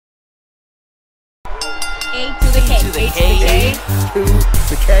to the K. to the K. To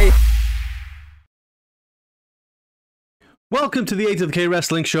the K. Welcome to the A to the K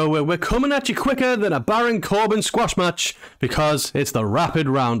Wrestling Show, where we're coming at you quicker than a Baron Corbin squash match because it's the Rapid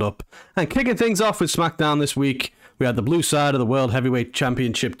Roundup. And kicking things off with Smackdown this week, we had the blue side of the World Heavyweight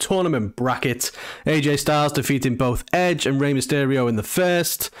Championship tournament bracket. AJ Styles defeating both Edge and Rey Mysterio in the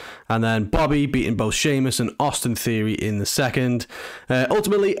first, and then Bobby beating both Sheamus and Austin Theory in the second.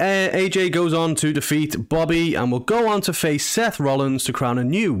 Ultimately, AJ goes on to defeat Bobby and will go on to face Seth Rollins to crown a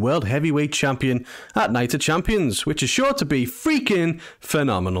new World Heavyweight Champion at Night of Champions, which is sure to be freaking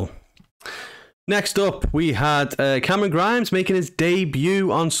phenomenal. Next up, we had Cameron Grimes making his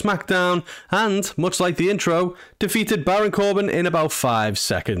debut on SmackDown and, much like the intro, defeated Baron Corbin in about 5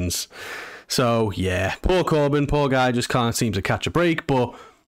 seconds. So, yeah, poor Corbin, poor guy, just can't seem to catch a break, but,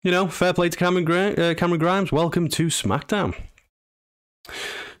 you know, fair play to Cameron Grimes. Welcome to SmackDown.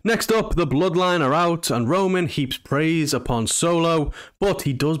 Next up, the Bloodline are out, and Roman heaps praise upon Solo, but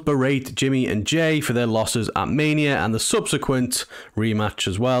he does berate Jimmy and Jay for their losses at Mania and the subsequent rematch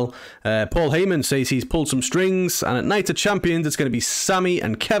as well. Paul Heyman says he's pulled some strings, and at Night of Champions, it's going to be Sami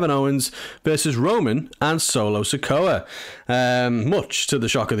and Kevin Owens versus Roman and Solo Sikoa. Much to the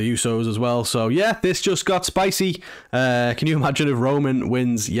shock of the Usos as well. So yeah, this just got spicy. Can you imagine if Roman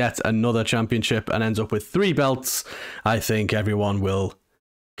wins yet another championship and ends up with 3 belts? I think everyone will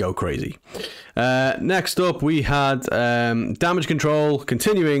go crazy. Next up, we had Damage Control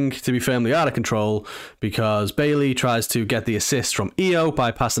continuing to be firmly out of control because Bayley tries to get the assist from Io by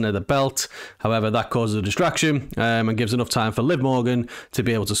passing her the belt. However, that causes a distraction and gives enough time for Liv Morgan to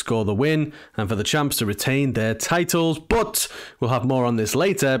be able to score the win and for the champs to retain their titles. But we'll have more on this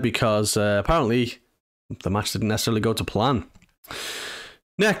later because apparently the match didn't necessarily go to plan.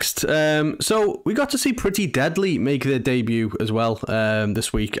 Next, so we got to see Pretty Deadly make their debut as well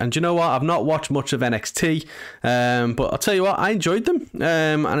this week. And you know what? I've not watched much of NXT, but I'll tell you what, I enjoyed them.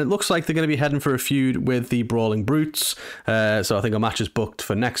 And it looks like they're going to be heading for a feud with the Brawling Brutes. So I think a match is booked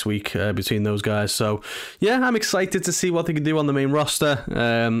for next week between those guys. So yeah, I'm excited to see what they can do on the main roster.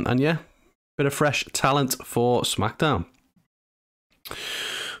 And yeah, bit of fresh talent for SmackDown.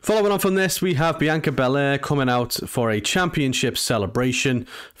 Following on from this, we have Bianca Belair coming out for a championship celebration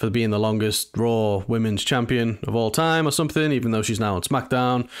for being the longest Raw Women's Champion of all time or something, even though she's now on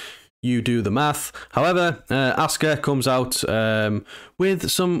SmackDown. You do the math. However, Asuka comes out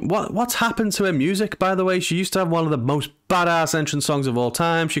with some... What's happened to her music, by the way? She used to have one of the most badass entrance songs of all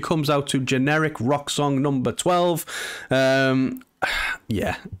time. She comes out to generic rock song number 12.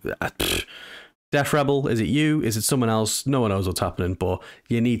 Yeah. Def Rebel, is it you? Is it someone else? No one knows what's happening, but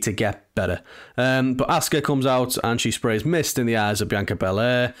you need to get better. But Asuka comes out and she sprays mist in the eyes of Bianca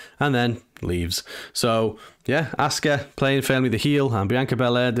Belair and then leaves. So, yeah, Asuka playing firmly the heel, and Bianca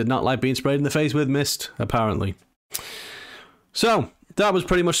Belair did not like being sprayed in the face with mist, apparently. So, that was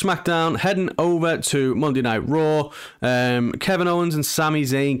pretty much SmackDown. Heading over to Monday Night Raw, Kevin Owens and Sami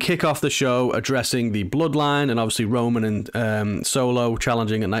Zayn kick off the show addressing the Bloodline and obviously Roman and Solo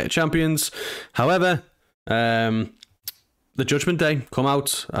challenging at Night of Champions. However, the Judgment Day come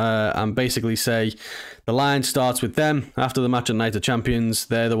out and basically say the line starts with them after the match at Night of Champions.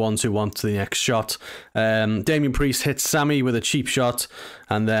 They're the ones who want the next shot. Damian Priest hits Sami with a cheap shot,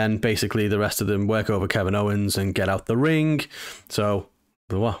 and then basically the rest of them work over Kevin Owens and get out the ring. So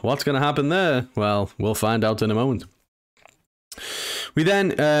what's going to happen there? Well, we'll find out in a moment. We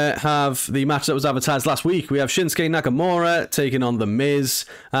then have the match that was advertised last week. We have Shinsuke Nakamura taking on The Miz,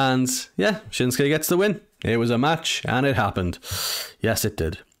 and yeah, Shinsuke gets the win. It was a match, and it happened. Yes, it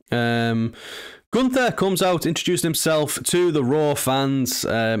did. Gunther comes out introducing himself to the Raw fans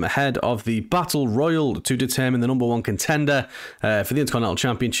ahead of the Battle Royal to determine the number 1 contender for the Intercontinental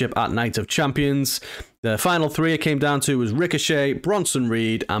Championship at Night of Champions. The final 3 it came down to was Ricochet, Bronson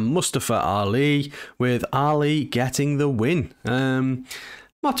Reed, and Mustafa Ali, with Ali getting the win.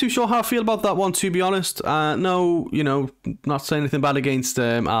 Not too sure how I feel about that one, to be honest. No, not saying anything bad against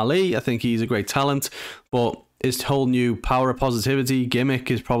Ali. I think he's a great talent, but his whole new power of positivity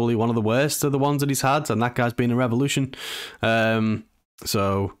gimmick is probably one of the worst of the ones that he's had, and that guy's been a revolution.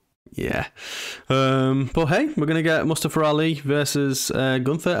 So, yeah. But hey, we're going to get Mustafa Ali versus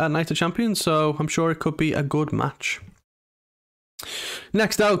Gunther at Night of Champions, so I'm sure it could be a good match.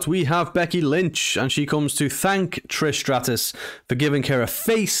 Next out, we have Becky Lynch, and she comes to thank Trish Stratus for giving her a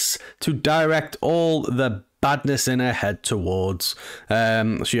face to direct all the badness in her head towards.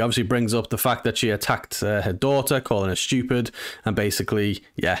 She obviously brings up the fact that she attacked her daughter, calling her stupid, and basically,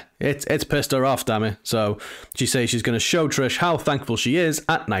 yeah, it's pissed her off, damn it. So she says she's going to show Trish how thankful she is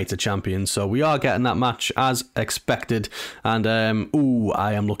at Night of Champions. So we are getting that match as expected, and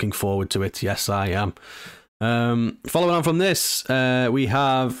I am looking forward to it. Yes, I am. Following on from this, we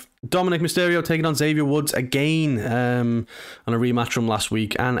have Dominic Mysterio taking on Xavier Woods again on a rematch from last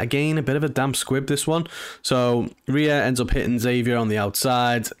week, and again a bit of a damp squib this one. So Rhea ends up hitting Xavier on the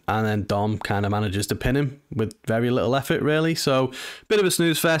outside, and then Dom kind of manages to pin him with very little effort, really. So bit of a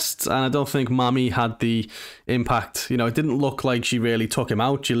snooze fest, and I don't think Mami had the impact. You know, it didn't look like she really took him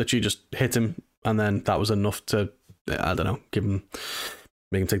out. She literally just hit him, and then that was enough to, I don't know,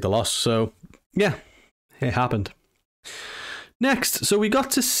 make him take the loss. So yeah, it happened. Next, so we got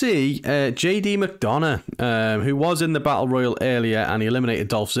to see JD McDonough, who was in the Battle Royal earlier, and he eliminated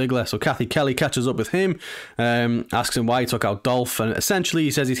Dolph Ziggler. So Kathy Kelly catches up with him, asks him why he took out Dolph, and essentially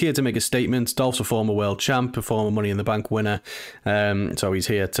he says he's here to make a statement. Dolph's a former world champ, a former Money in the Bank winner, so he's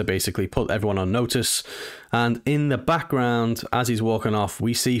here to basically put everyone on notice. And in the background, as he's walking off,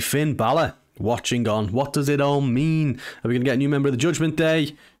 we see Finn Balor watching on. What does it all mean? Are we going to get a new member of the Judgment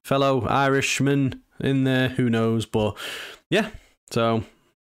Day? Fellow Irishman in there? Who knows? But yeah, so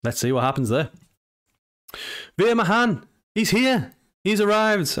let's see what happens there. Veer Mahan, he's here. He's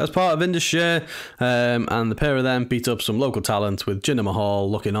arrived as part of Indus Sher, and the pair of them beat up some local talent with Jinder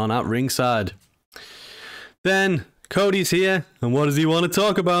Mahal looking on at ringside. Then Cody's here, and what does he want to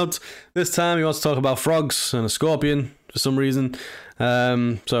talk about? This time he wants to talk about frogs and a scorpion for some reason.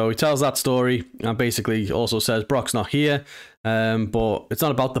 So he tells that story and basically also says Brock's not here, but it's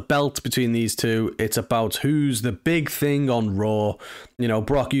not about the belt between these two. It's about who's the big thing on Raw. You know,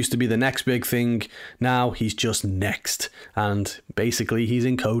 Brock used to be the next big thing. Now he's just next, and basically he's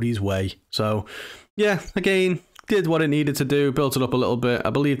in Cody's way. So yeah, again, did what it needed to do, built it up a little bit. I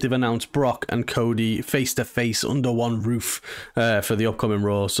believe they've announced Brock and Cody face to face under one roof for the upcoming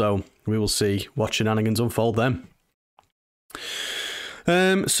Raw. So we will see what shenanigans unfold then.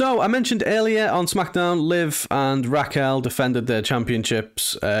 So I mentioned earlier on SmackDown, Liv and Raquel defended their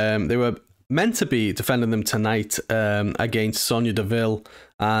championships. They were meant to be defending them tonight against Sonya Deville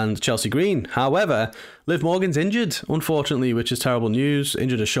and Chelsea Green. However, Liv Morgan's injured, unfortunately, which is terrible news.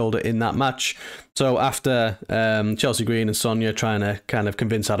 Injured her shoulder in that match. So after Chelsea Green and Sonya trying to kind of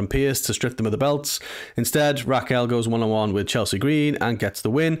convince Adam Pearce to strip them of the belts, instead Raquel goes one-on-one with Chelsea Green and gets the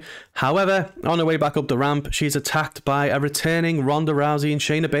win. However, on her way back up the ramp, she's attacked by a returning Ronda Rousey and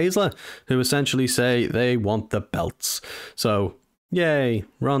Shayna Baszler, who essentially say they want the belts. So, yay,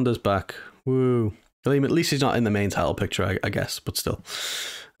 Ronda's back. Woo. At least he's not in the main title picture, I guess, but still.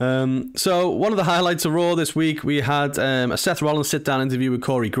 So one of the highlights of Raw this week, we had a Seth Rollins sit-down interview with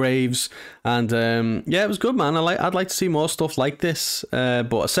Corey Graves, and yeah, it was good, man. I'd like to see more stuff like this,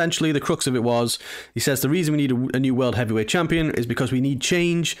 but essentially the crux of it was, he says the reason we need a new World Heavyweight Champion is because we need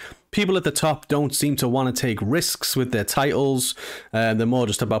change. People at the top don't seem to want to take risks with their titles. They're more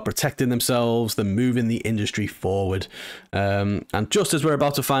just about protecting themselves than moving the industry forward. And just as we're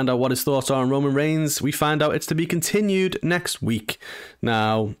about to find out what his thoughts are on Roman Reigns, we find out it's to be continued next week.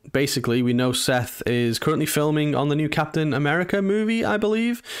 Now, basically, we know Seth is currently filming on the new Captain America movie, I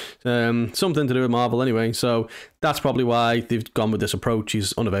believe. Something to do with Marvel anyway, so that's probably why they've gone with this approach.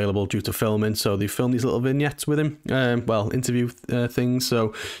 He's unavailable due to filming, so they've filmed these little vignettes with him, interview things.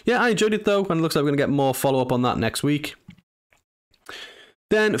 So yeah, I enjoyed it though, and it looks like we're going to get more follow-up on that next week.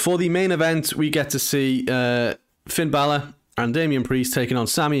 Then for the main event, we get to see Finn Balor and Damian Priest taking on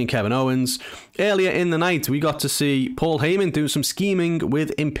Sami and Kevin Owens. Earlier in the night, we got to see Paul Heyman do some scheming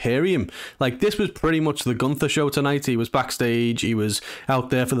with Imperium. Like, this was pretty much the Gunther show tonight. He was backstage, he was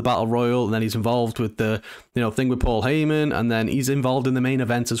out there for the Battle Royal, and then he's involved with the thing with Paul Heyman, and then he's involved in the main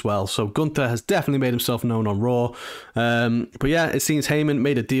event as well. So Gunther has definitely made himself known on Raw. But yeah, it seems Heyman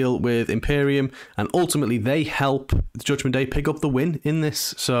made a deal with Imperium, and ultimately they help Judgment Day pick up the win in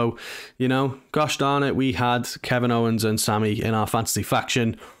this. So, gosh darn it, we had Kevin Owens and Sami in our fantasy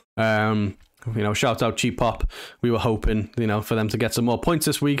faction. Shout out Cheap Pop. We were hoping, for them to get some more points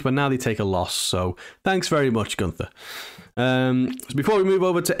this week, but now they take a loss. So thanks very much, Gunther. So before we move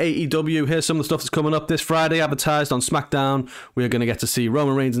over to AEW, here's some of the stuff that's coming up this Friday, advertised on SmackDown. We're going to get to see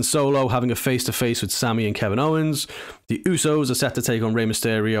Roman Reigns and Solo having a face-to-face with Sami and Kevin Owens. The Usos are set to take on Rey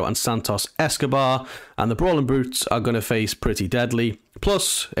Mysterio and Santos Escobar, and the Brawling Brutes are going to face Pretty Deadly.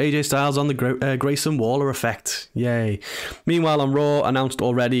 Plus, AJ Styles on the Grayson Waller effect. Yay. Meanwhile, on Raw, announced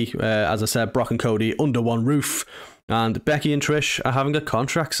already, as I said, Brock and Cody under one roof. And Becky and Trish are having a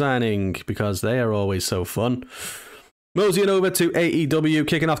contract signing because they are always so fun. Moseying over to AEW,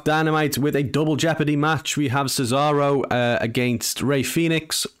 kicking off Dynamite with a double Jeopardy match. We have Cesaro against Rey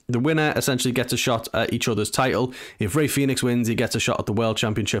Fenix. The winner essentially gets a shot at each other's title. If Rey Fenix wins, he gets a shot at the World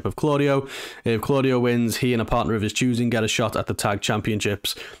Championship of Claudio. If Claudio wins, he and a partner of his choosing get a shot at the Tag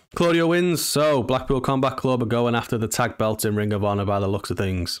Championships. Claudio wins, so Blackpool Combat Club are going after the tag belts in Ring of Honor by the looks of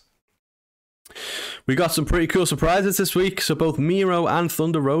things. We got some pretty cool surprises this week. So both Miro and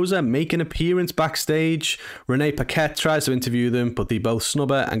Thunder Rosa make an appearance backstage. Renee Paquette tries to interview them, but they both snub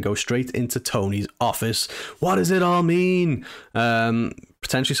her and go straight into Tony's office. What does it all mean?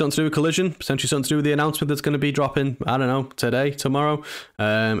 Potentially something to do with Collision, potentially something to do with the announcement that's going to be dropping, I don't know, today, tomorrow.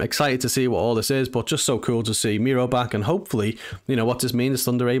 Excited to see what all this is, but just so cool to see Miro back, and hopefully, what does this mean? Is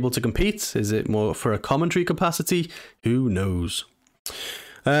Thunder able to compete? Is it more for a commentary capacity? Who knows?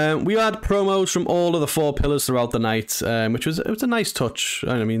 We had promos from all of the four pillars throughout the night, which was a nice touch.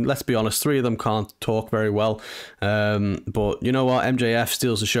 I mean, let's be honest, three of them can't talk very well. But you know what? MJF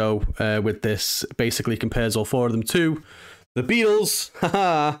steals the show with this. Basically compares all four of them to the Beatles.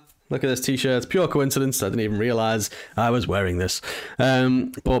 Haha. Look at this t-shirt. It's pure coincidence. I didn't even realise I was wearing this.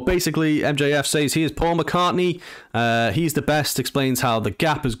 But basically, MJF says he is Paul McCartney. He's the best. Explains how the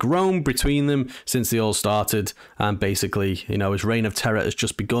gap has grown between them since they all started. And basically, his reign of terror has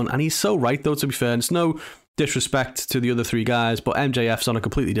just begun. And he's so right, though, to be fair. And it's no disrespect to the other three guys, but MJF's on a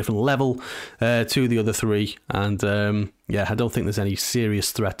completely different level to the other three. And I don't think there's any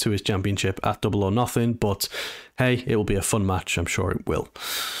serious threat to his championship at Double or Nothing. But hey, it will be a fun match. I'm sure it will.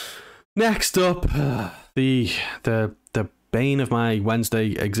 Next up, the bane of my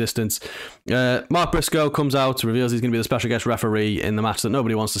Wednesday existence. Mark Briscoe comes out, reveals he's going to be the special guest referee in the match that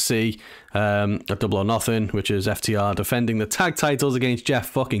nobody wants to see at Double or Nothing, which is FTR defending the tag titles against Jeff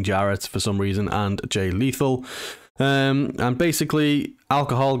fucking Jarrett for some reason and Jay Lethal. And basically,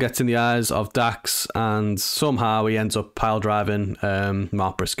 alcohol gets in the eyes of Dax, and somehow he ends up pile driving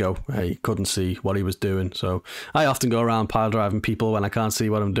Mark Briscoe. He couldn't see what he was doing. So I often go around pile driving people when I can't see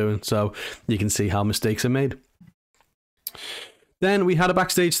what I'm doing. So you can see how mistakes are made. Then we had a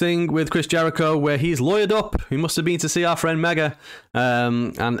backstage thing with Chris Jericho where he's lawyered up. He must have been to see our friend Mega.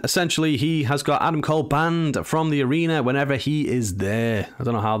 And essentially he has got Adam Cole banned from the arena whenever he is there. I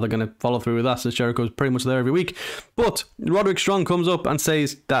don't know how they're going to follow through with that since Jericho's pretty much there every week. But Roderick Strong comes up and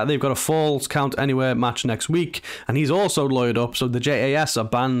says that they've got a Falls Count Anywhere match next week. And he's also lawyered up, so the JAS are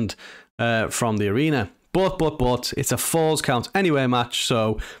banned from the arena. But it's a Falls Count Anywhere match,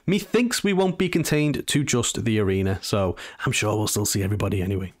 so methinks we won't be contained to just the arena, so I'm sure we'll still see everybody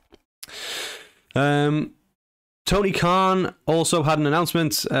anyway. Tony Khan also had an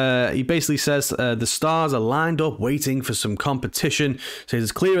announcement. He basically says the stars are lined up waiting for some competition. Says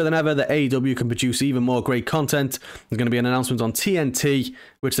it's clearer than ever that AEW can produce even more great content. There's going to be an announcement on TNT,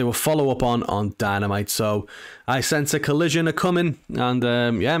 which they will follow up on Dynamite. So I sense a collision are coming, and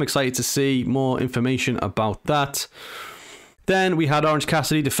I'm excited to see more information about that. Then we had Orange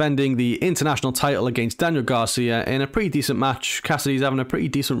Cassidy defending the international title against Daniel Garcia in a pretty decent match. Cassidy's having a pretty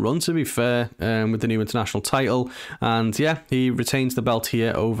decent run, to be fair, with the new international title. And he retains the belt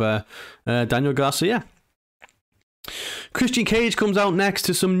here over Daniel Garcia. Christian Cage comes out next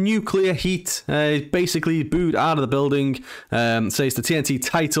to some nuclear heat. Basically booed out of the building. Says the TNT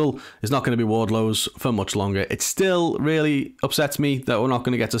title is not going to be Wardlow's for much longer. It still really upsets me that we're not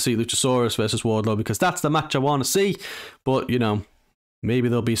going to get to see Luchasaurus versus Wardlow, because that's the match I want to see. But, maybe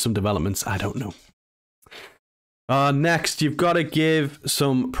there'll be some developments. I don't know. Next, you've got to give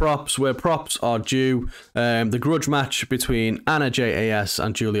some props where props are due. The grudge match between Anna JAS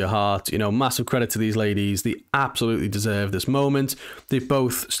and Julia Hart. Massive credit to these ladies. They absolutely deserve this moment. They've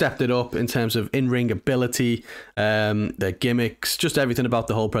both stepped it up in terms of in-ring ability, their gimmicks, just everything about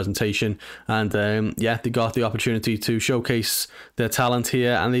the whole presentation. And they got the opportunity to showcase their talent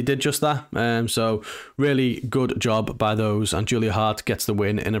here, and they did just that. So really good job by those. And Julia Hart gets the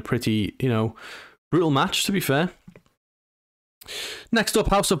win in a pretty, brutal match, to be fair. Next up,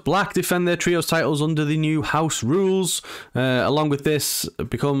 House of Black defend their trios titles under the new house rules. Along with this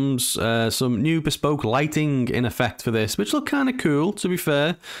becomes some new bespoke lighting in effect for this, which look kind of cool, to be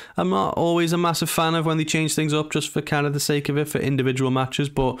fair. I'm not always a massive fan of when they change things up just for kind of the sake of it for individual matches,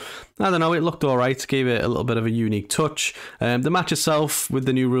 but I don't know, it looked alright, gave it a little bit of a unique touch. The match itself with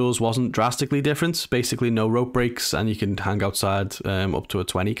the new rules wasn't drastically different. Basically no rope breaks, and you can hang outside up to a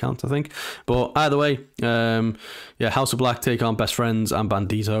 20 count, I think. But either way, House of Black take on Best Friends and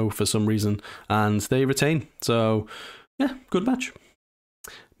Bandito for some reason, and they retain. So good match.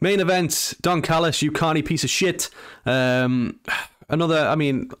 Main event, Don Callis, you carny piece of shit. He was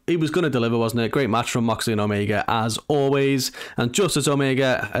going to deliver, wasn't it? Great match from Moxley and Omega, as always. And just as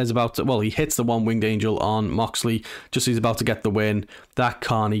Omega is he hits the one winged angel on Moxley, just as he's about to get the win, that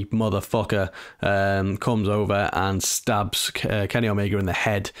carny motherfucker comes over and stabs Kenny Omega in the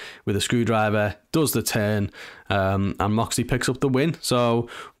head with a screwdriver, does the turn, and Moxley picks up the win. So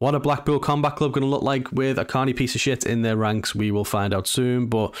what a Blackpool Combat Club going to look like with a carny piece of shit in their ranks, we will find out soon.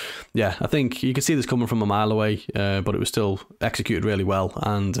 But I think you can see this coming from a mile away, but it was still executed executed really well,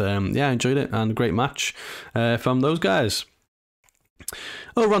 and yeah, I enjoyed it, and a great match from those guys.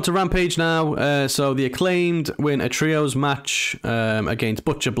 Over onto Rampage now. So the Acclaimed win a trios match against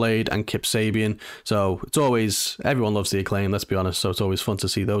Butcher Blade and Kip Sabian. So it's always, everyone loves the Acclaimed, let's be honest, so it's always fun to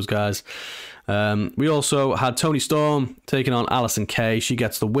see those guys. We also had Toni Storm taking on Allysin Kay. She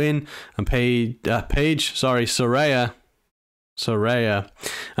gets the win, and Saraya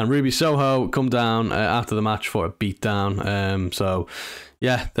and Ruby Soho come down after the match for a beatdown. So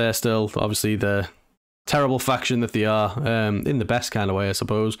yeah, they're still obviously the terrible faction that they are, in the best kind of way, I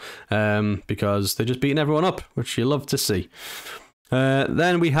suppose, because they're just beating everyone up, which you love to see.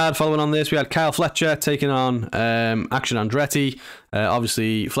 Then we had, following on this, we had Kyle Fletcher taking on Action Andretti.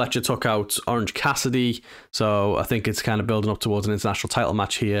 Obviously, Fletcher took out Orange Cassidy, so I think it's kind of building up towards an international title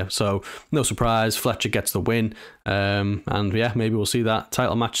match here. So no surprise, Fletcher gets the win. And yeah, maybe we'll see that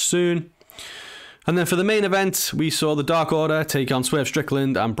title match soon. And then for the main event, we saw the Dark Order take on Swerve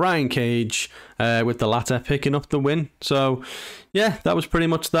Strickland and Brian Cage, with the latter picking up the win. So yeah, that was pretty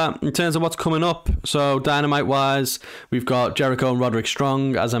much that. In terms of what's coming up, so Dynamite-wise, we've got Jericho and Roderick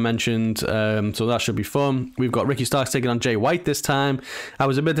Strong, as I mentioned, so that should be fun. We've got Ricky Starks taking on Jay White this time. I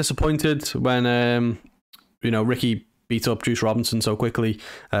was a bit disappointed when, Ricky beat up Juice Robinson so quickly.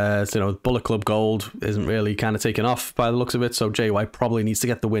 Bullet Club Gold isn't really kind of taken off by the looks of it, so Jay White probably needs to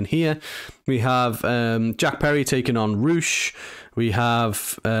get the win here. We have Jack Perry taking on Roosh. We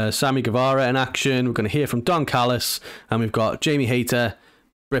have Sammy Guevara in action. We're going to hear from Don Callis, and we've got Jamie Hayter,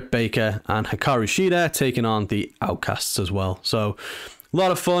 Britt Baker, and Hikaru Shida taking on the Outcasts as well. So a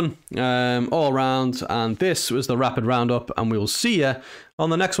lot of fun all around, and this was the Rapid Roundup, and we will see you on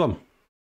the next one.